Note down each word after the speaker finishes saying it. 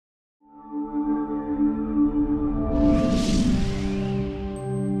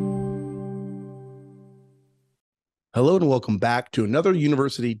Hello and welcome back to another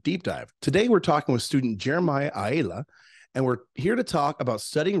University Deep Dive. Today we're talking with student Jeremiah Ayala, and we're here to talk about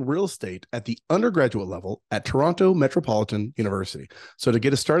studying real estate at the undergraduate level at Toronto Metropolitan University. So to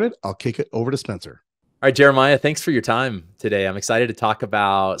get us started, I'll kick it over to Spencer. All right, Jeremiah, thanks for your time today. I'm excited to talk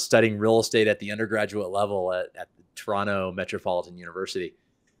about studying real estate at the undergraduate level at the Toronto Metropolitan University.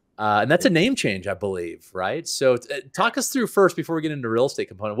 And that's a name change, I believe, right? So talk us through first before we get into real estate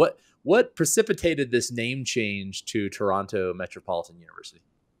component. What precipitated this name change to Toronto Metropolitan University?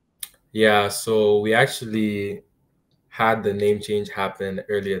 Yeah, so we actually had the name change happen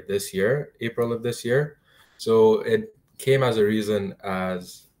earlier this year, April of this year. So it came as a reason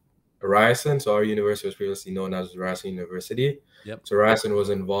as Ryerson. So our university was previously known as Ryerson University. Yep. So Ryerson was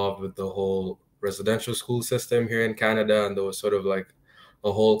involved with the whole residential school system here in Canada, and there was sort of like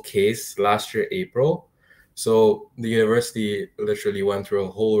a whole case last year, April. So the university literally went through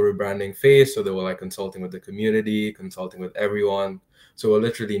a whole rebranding phase. So they were like consulting with the community, consulting with everyone. So we're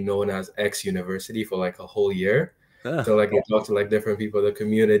literally known as X University for like a whole year. So like they talk to like different people in the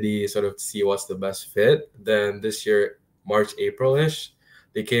community, sort of see what's the best fit. Then this year, March, April-ish,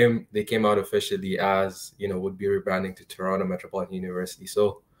 they came out officially as, would be rebranding to Toronto Metropolitan University.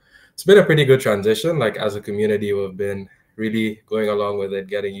 So it's been a pretty good transition. Like as a community, we've been really going along with it,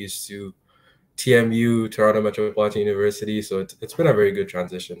 getting used to TMU, Toronto Metropolitan University. So it's been a very good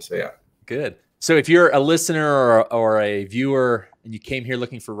transition. So yeah. Good. So if you're a listener or a viewer and you came here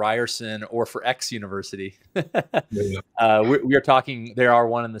looking for Ryerson or for X University, we are talking, they are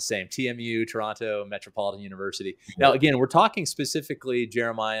one and the same, TMU, Toronto Metropolitan University. Now, again, we're talking specifically,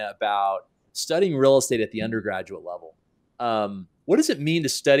 Jeremiah, about studying real estate at the undergraduate level. What does it mean to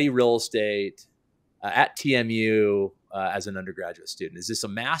study real estate at TMU as an undergraduate student? Is this a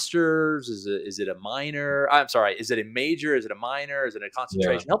master's? Is it a minor? I'm sorry. Is it a major? Is it a minor? Is it a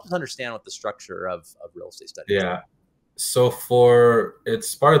concentration? Help us understand what the structure of real estate studies is. Yeah. So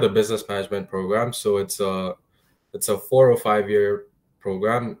it's part of the business management program. So it's a 4 or 5 year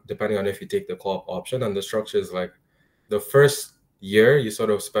program, depending on if you take the co-op option. And the structure is like the first year you sort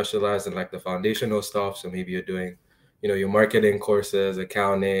of specialize in like the foundational stuff. So maybe you're doing, your marketing courses,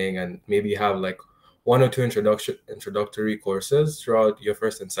 accounting, and maybe you have like 1 or 2 introductory courses throughout your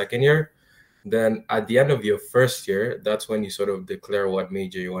first and second year. Then at the end of your first year, that's when you sort of declare what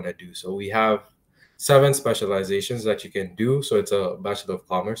major you want to do. So we have 7 specializations that you can do. So it's a Bachelor of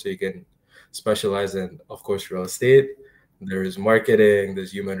Commerce. So you can specialize in, of course, real estate. There's marketing,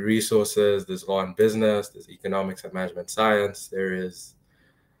 there's human resources, there's law and business, there's economics and management science, there is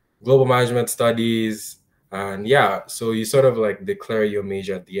global management studies. And yeah, so you sort of like declare your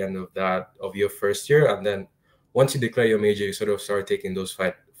major at the end of your first year. And then once you declare your major, you sort of start taking those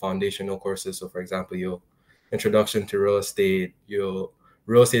 5 foundational courses. So for example, your introduction to real estate, your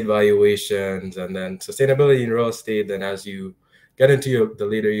real estate valuations, and then sustainability in real estate. Then as you get into the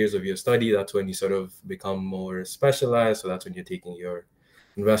later years of your study, that's when you sort of become more specialized. So that's when you're taking your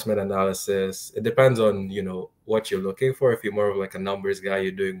investment analysis. It depends on, what you're looking for. If you're more of like a numbers guy,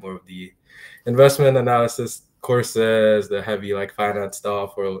 you're doing more of the investment analysis courses, the heavy like finance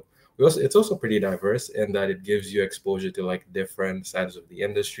stuff. Or it's also pretty diverse in that it gives you exposure to like different sides of the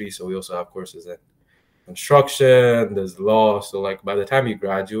industry. So we also have courses in construction, there's law. So like by the time you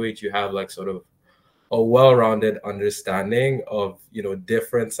graduate, you have like sort of a well-rounded understanding of,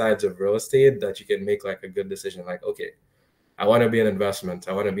 different sides of real estate that you can make like a good decision. Like, okay, I want to be in investment,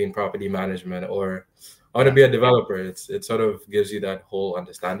 I want to be in property management, or I want to be a developer. It sort of gives you that whole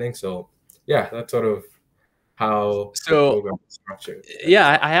understanding. So yeah, that's sort of how the program is structured.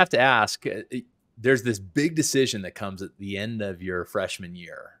 Yeah, I have to ask, there's this big decision that comes at the end of your freshman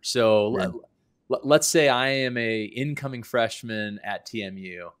year. So let's say I am a incoming freshman at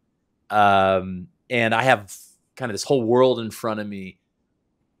TMU, and I have kind of this whole world in front of me.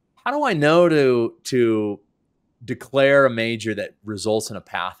 How do I know to declare a major that results in a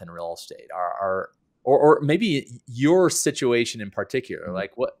path in real estate? Or maybe your situation in particular,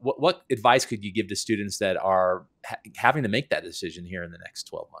 like what advice could you give to students that are having to make that decision here in the next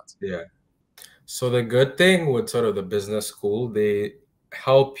 12 months? Yeah. So the good thing with sort of the business school, they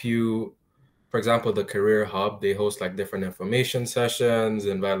help you. For example, the Career Hub, they host like different information sessions,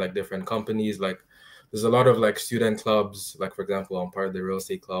 invite like different companies. Like there's a lot of like student clubs. Like for example, I'm part of the real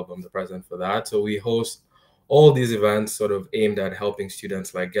estate club. I'm the president for that. So we host all these events sort of aimed at helping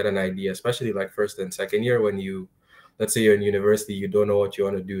students like get an idea, especially like first and second year when let's say you're in university, you don't know what you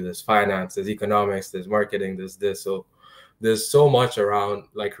want to do. There's finance, there's economics, there's marketing, there's this. So there's so much around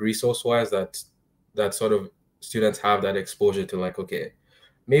like resource-wise that sort of students have that exposure to like, okay,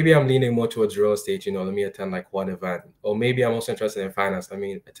 maybe I'm leaning more towards real estate, let me attend like one event. Or maybe I'm also interested in finance, let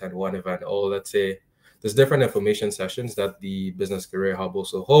me attend one event. Or let's say there's different information sessions that the Business Career Hub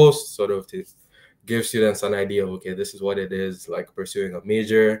also hosts, sort of to give students an idea of, okay, this is what it is like pursuing a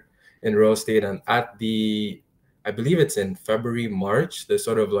major in real estate. And at the, I believe it's in February, March, there's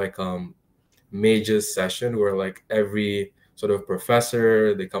sort of like majors session where like every sort of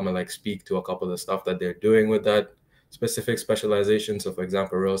professor, they come and like speak to a couple of the stuff that they're doing with that specific specialization. So for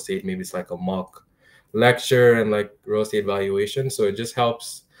example, real estate, maybe it's like a mock lecture and like real estate valuation. So it just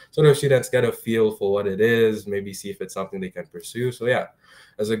helps sort of students get a feel for what it is, maybe see if it's something they can pursue. So yeah,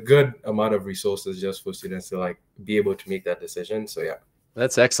 there's a good amount of resources just for students to like be able to make that decision. So yeah.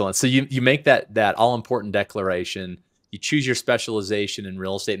 That's excellent. So you make that all important declaration. You choose your specialization in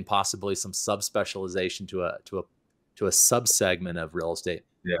real estate and possibly some subspecialization to a subsegment of real estate.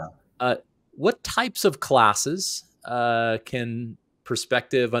 Yeah. What types of classes can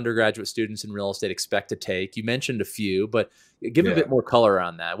prospective undergraduate students in real estate expect to take? You mentioned a few, but give a bit more color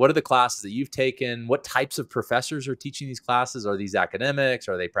on that. What are the classes that you've taken? What types of professors are teaching these classes? Are these academics?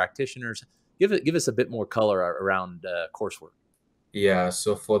 Are they practitioners? Give us a bit more color around coursework. Yeah,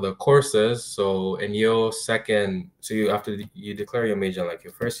 so for the courses, so in your second, so you after you declare your major in like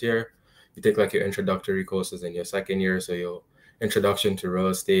your first year, you take like your introductory courses in your second year. So your introduction to real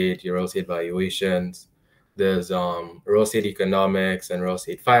estate, your real estate valuations, there's real estate economics and real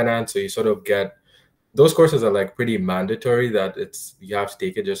estate finance. So you sort of get those courses are like pretty mandatory that it's you have to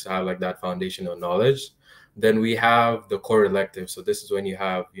take it just to have like that foundational knowledge. Then we have the core elective. So this is when you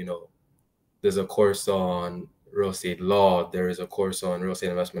have, there's a course on real estate law, there is a course on real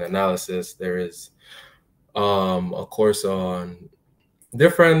estate investment analysis, there is a course on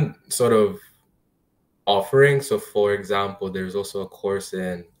different sort of offerings. So for example, there's also a course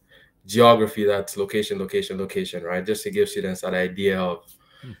in geography that's location, right? Just to give students that idea of,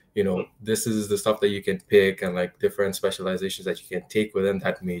 this is the stuff that you can pick and like different specializations that you can take within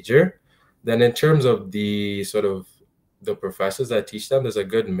that major. Then in terms of the sort of the professors that teach them, there's a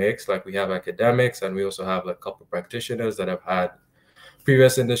good mix. Like we have academics and we also have like a couple practitioners that have had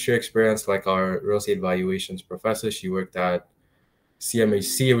previous industry experience, like our real estate valuations professor. She worked at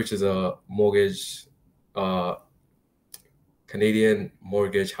CMHC, which is a mortgage, Canadian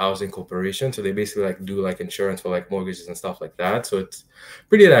Mortgage Housing Corporation. So they basically like do like insurance for like mortgages and stuff like that. So it's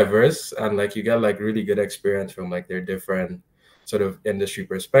pretty diverse and like you get like really good experience from like their different sort of industry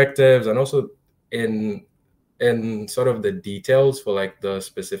perspectives, and also in sort of the details for like the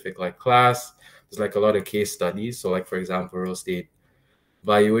specific like class, there's like a lot of case studies. So like for example, real estate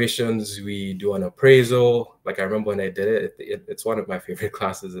valuations, we do an appraisal. Like I remember when I did it, it's one of my favorite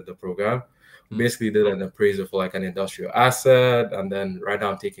classes in the program. We basically did an appraisal for like an industrial asset, and then right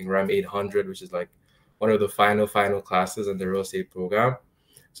now I'm taking RAM 800, which is like one of the final classes in the real estate program.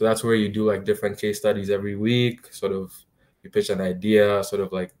 So that's where you do like different case studies every week. Sort of you pitch an idea, sort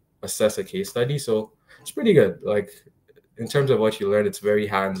of like assess a case study. So it's pretty good. Like in terms of what you learn, it's very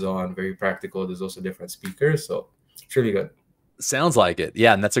hands-on, very practical. There's also different speakers, so it's really good. Sounds like it.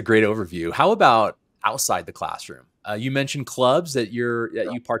 Yeah, and that's a great overview. How about outside the classroom? You mentioned clubs that you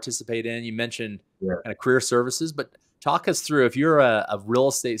participate in. You mentioned kind of career services, but talk us through, if you're a real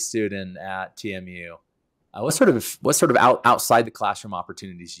estate student at TMU, what sort of outside the classroom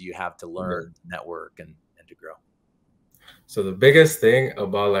opportunities do you have to learn, network, and to grow? So the biggest thing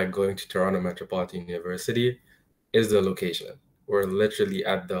about like going to Toronto Metropolitan University is the location. We're literally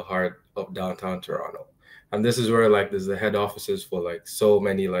at the heart of downtown Toronto. And this is where like there's the head offices for like so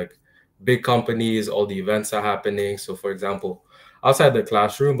many like big companies, all the events are happening. So for example, outside the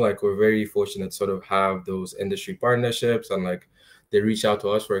classroom, like we're very fortunate to sort of have those industry partnerships, and like they reach out to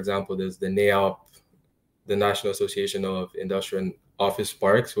us. For example, there's the NAOP, the National Association of Industrial and Office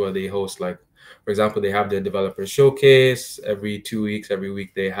Parks, where they host like, for example, they have their developer showcase every 2 weeks. Every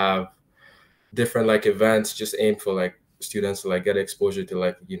week they have different like events just aimed for like students to like get exposure to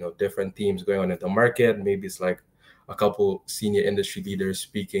like, different themes going on in the market. Maybe it's like a couple senior industry leaders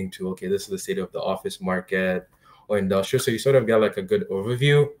speaking to, okay, this is the state of the office market or industrial. So you sort of get like a good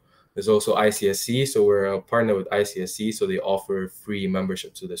overview. There's also ICSC. So we're a partner with ICSC. So they offer free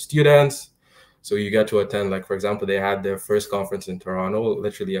membership to the students. So you get to attend, like, for example, they had their first conference in Toronto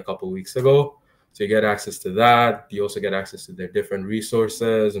literally a couple of weeks ago. So you get access to that. You also get access to their different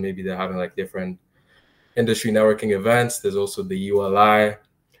resources. And maybe they're having like different industry networking events. There's also the ULI.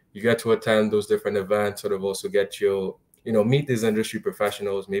 You get to attend those different events, sort of also get you, meet these industry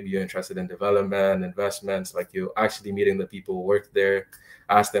professionals. Maybe you're interested in development, investments, like you're actually meeting the people who work there.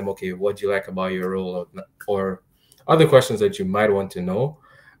 Ask them, okay, what do you like about your role, or other questions that you might want to know.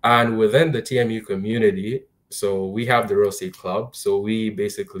 And within the TMU community, so we have the real estate club. So we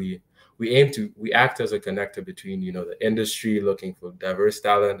act as a connector between, the industry looking for diverse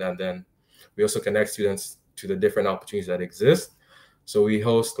talent, and then we also connect students to the different opportunities that exist. So we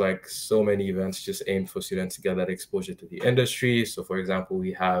host like so many events just aimed for students to get that exposure to the industry. So for example,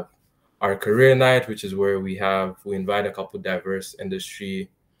 we have our career night, which is where we invite a couple diverse industry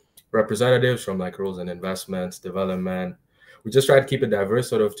representatives from like roles and investments, development. We just try to keep it diverse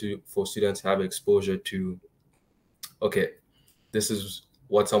sort of for students to have exposure to, okay, this is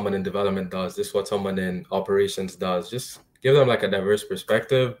what someone in development does, this is what someone in operations does. Just give them like a diverse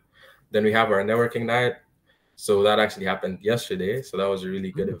perspective. Then we have our networking night. So that actually happened yesterday. So that was a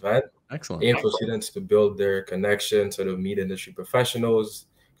really good event. Excellent. Aim for students to build their connection, sort of meet industry professionals,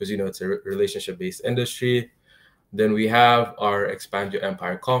 because it's a relationship-based industry. Then we have our Expand Your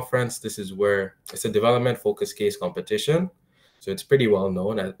Empire conference. This is where it's a development-focused case competition. So it's pretty well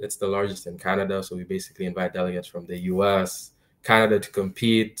known. It's the largest in Canada. So we basically invite delegates from the US, Canada to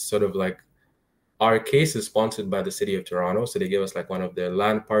compete. Sort of like our case is sponsored by the city of Toronto. So they give us like one of their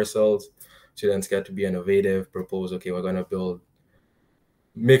land parcels. Students get to be innovative, propose, okay, we're going to build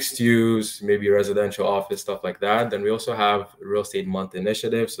mixed use, maybe residential office, stuff like that. Then we also have Real Estate Month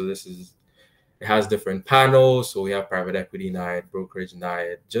initiative. So it has different panels. So we have private equity night, brokerage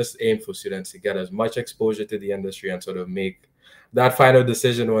night, just aim for students to get as much exposure to the industry and sort of make that final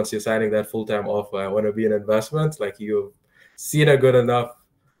decision once you're signing that full-time offer. I want to be in investments. Like you've seen a good enough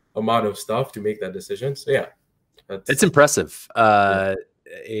amount of stuff to make that decision. So yeah, it's impressive.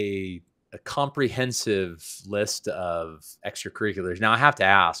 A comprehensive list of extracurriculars. Now I have to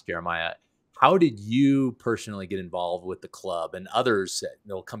ask, Jeremiah, how did you personally get involved with the club and others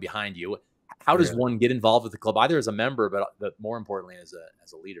that will come behind you? How does one get involved with the club, either as a member, but more importantly, as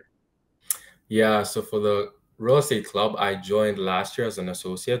a leader? Yeah. So for the real estate club, I joined last year as an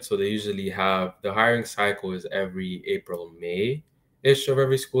associate. So they usually have the hiring cycle is every April, May-ish of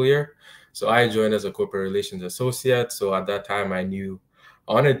every school year. So I joined as a corporate relations associate. So at that time I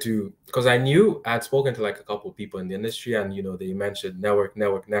wanted to, because I knew I had spoken to like a couple of people in the industry, and they mentioned network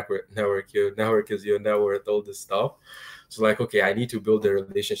is your net worth, all this stuff. So like, okay, I need to build the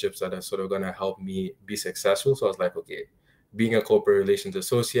relationships that are sort of gonna help me be successful. So I was like, okay, being a corporate relations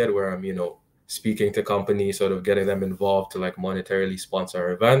associate where I'm, speaking to companies, sort of getting them involved to like monetarily sponsor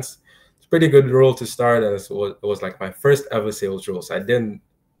our events. It's a pretty good role to start. And it was like my first ever sales role. So I didn't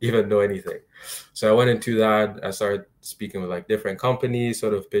even know anything. So I went into that. I started speaking with like different companies,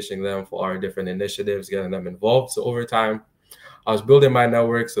 sort of pitching them for our different initiatives, getting them involved. So over time, I was building my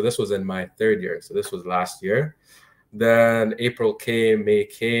network. So this was in my third year. So this was last year. Then April came, May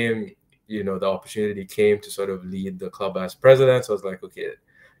came, the opportunity came to sort of lead the club as president. So I was like, okay,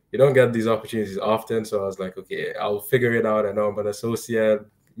 you don't get these opportunities often. So I was like, okay, I'll figure it out. I know I'm an associate,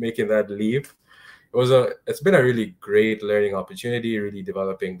 making that leap. It's been a really great learning opportunity, really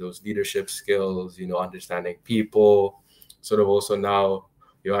developing those leadership skills, understanding people. Sort of also now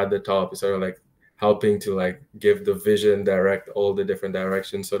you're at the top, it's sort of like helping to like give the vision, direct all the different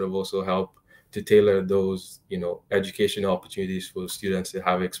directions, sort of also help to tailor those, educational opportunities for students to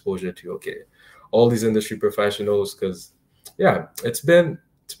have exposure to, okay, all these industry professionals. Because yeah, it's been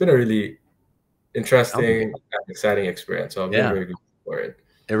a really interesting and exciting experience. So I've been very good for it.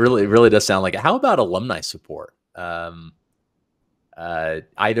 It really does sound like it. How about alumni support?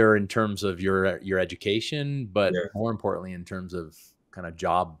 Either in terms of your education, but more importantly, in terms of kind of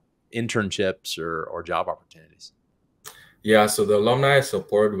job internships or job opportunities. Yeah, so the alumni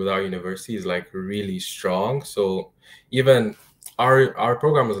support with our university is like really strong. So even our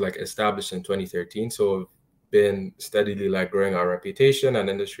program was like established in 2013. So we've been steadily like growing our reputation and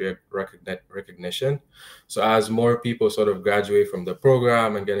industry recognition. So as more people sort of graduate from the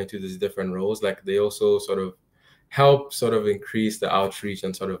program and get into these different roles, like they also sort of help sort of increase the outreach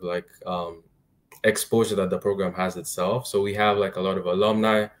and sort of like exposure that the program has itself. So we have like a lot of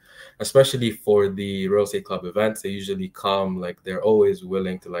alumni, especially for the real estate club events. They usually come, like they're always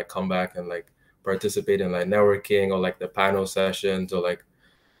willing to like come back and like participate in like networking or like the panel sessions, or like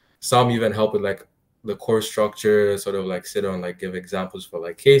some even help with like the course structure, sort of like sit on like give examples for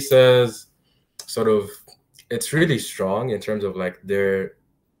like cases. Sort of it's really strong in terms of like they're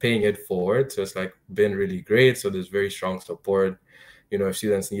paying it forward. So it's like been really great. So there's very strong support. If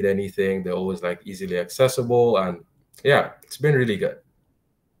students need anything, they're always like easily accessible. And yeah, it's been really good.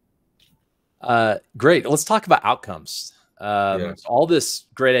 Great. Let's talk about outcomes. All this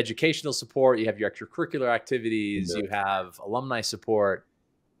great educational support, you have your extracurricular activities, you have alumni support.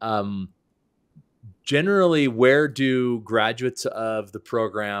 Generally, where do graduates of the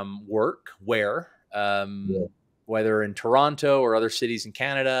program work? Whether in Toronto or other cities in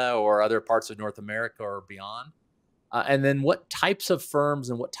Canada or other parts of North America or beyond? And then what types of firms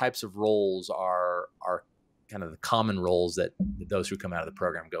and what types of roles are kind of the common roles that those who come out of the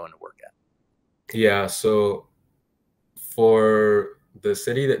program go into work at? Yeah, so for the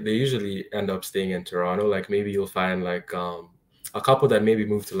city that they usually end up staying in Toronto, like maybe you'll find like a couple that maybe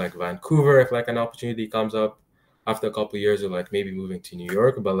move to like Vancouver if like an opportunity comes up after a couple years, or like maybe moving to New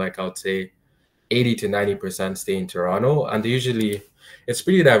York. But like I would say 80 to 90% stay in Toronto. And they usually it's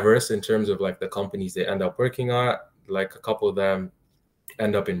pretty diverse in terms of like the companies they end up working at. Like a couple of them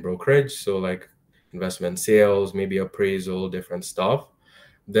end up in brokerage, so like investment sales, maybe appraisal, different stuff.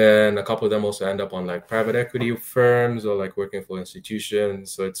 Then a couple of them also end up on like private equity firms or like working for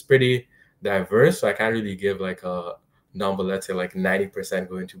institutions. So it's pretty diverse. So I can't really give like a number, let's say like 90%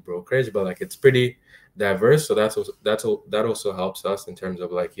 going to brokerage, but like it's pretty diverse. So that also helps us in terms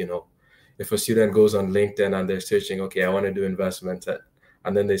of like, if a student goes on LinkedIn and they're searching, okay, I want to do investments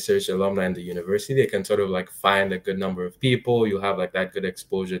and then they search alumni in the university, they can sort of like find a good number of people. You'll have like that good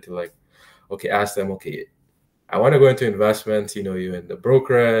exposure to like, okay, ask them, okay, I want to go into investments. You're in the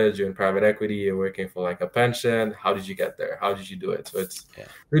brokerage, you're in private equity, you're working for like a pension. How did you get there? How did you do it? So it's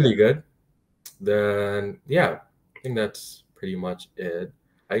really good. Then, yeah, I think that's pretty much it.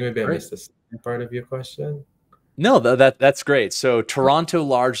 I think maybe I missed the second part of your question. No, that's great. So Toronto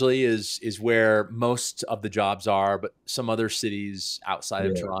largely is where most of the jobs are, but some other cities outside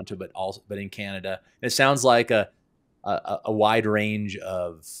of Toronto, but in Canada. And it sounds like a wide range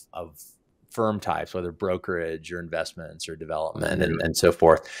of firm types, whether brokerage or investments or development and so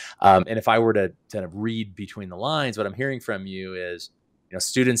forth. And if I were to kind of read between the lines, what I'm hearing from you is,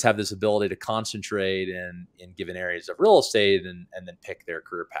 students have this ability to concentrate in given areas of real estate and then pick their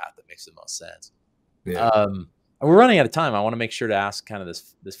career path that makes the most sense. Yeah. We're running out of time. I want to make sure to ask kind of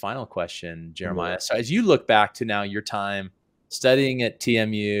this final question, Jeremiah. So as you look back to now your time studying at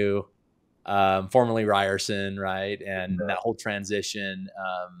TMU, formerly Ryerson, right, and that whole transition,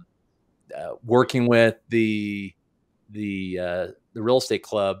 working with the real estate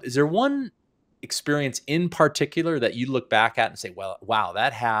club, is there one experience in particular that you look back at and say, well, wow,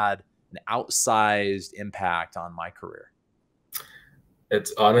 that had an outsized impact on my career?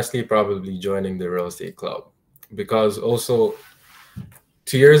 It's honestly probably joining the real estate club, because also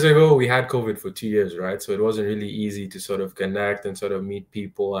 2 years ago we had COVID for 2 years, right? So it wasn't really easy to sort of connect and sort of meet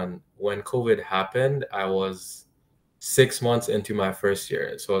people. And when COVID happened, I was 6 months into my first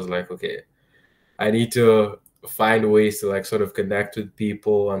year. So I was like, okay, I need to find ways to like sort of connect with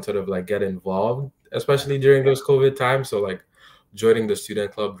people and sort of like get involved, especially during those COVID times. So like joining the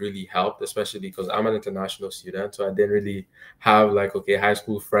student club really helped, especially because I'm an international student. So I didn't really have like, okay, high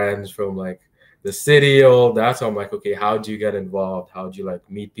school friends from like the city, all that. So I'm like, okay, how do you get involved? How do you like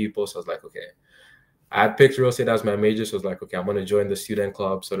meet people? So I was like, okay, I had picked real estate as my major. So I was like, okay, I'm going to join the student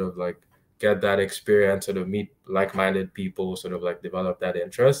club, sort of like get that experience, sort of meet like-minded people, sort of like develop that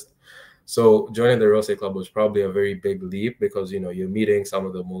interest. So joining the real estate club was probably a very big leap, because you're meeting some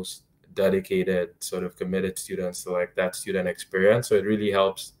of the most dedicated, sort of committed students to like that student experience. So it really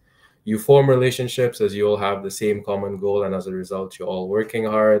helps you form relationships, as you all have the same common goal, and as a result you're all working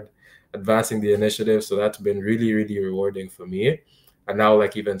hard, advancing the initiative. So that's been really, really rewarding for me. And now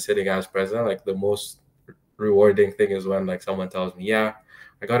like even sitting as president, like the most rewarding thing is when like someone tells me, yeah,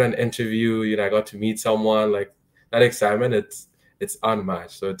 I got an interview, I got to meet someone. Like that excitement, it's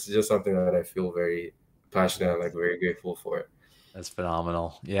unmatched. So it's just something that I feel very passionate and like very grateful for. That's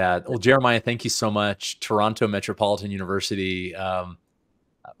phenomenal. Yeah. Well, Jeremiah, thank you so much. Toronto Metropolitan University,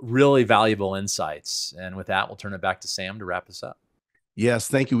 really valuable insights. And with that, we'll turn it back to Sam to wrap us up. Yes,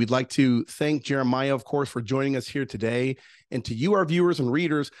 thank you. We'd like to thank Jeremiah, of course, for joining us here today. And to you, our viewers and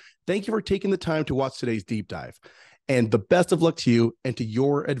readers, thank you for taking the time to watch today's deep dive. And the best of luck to you and to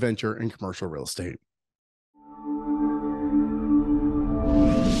your adventure in commercial real estate.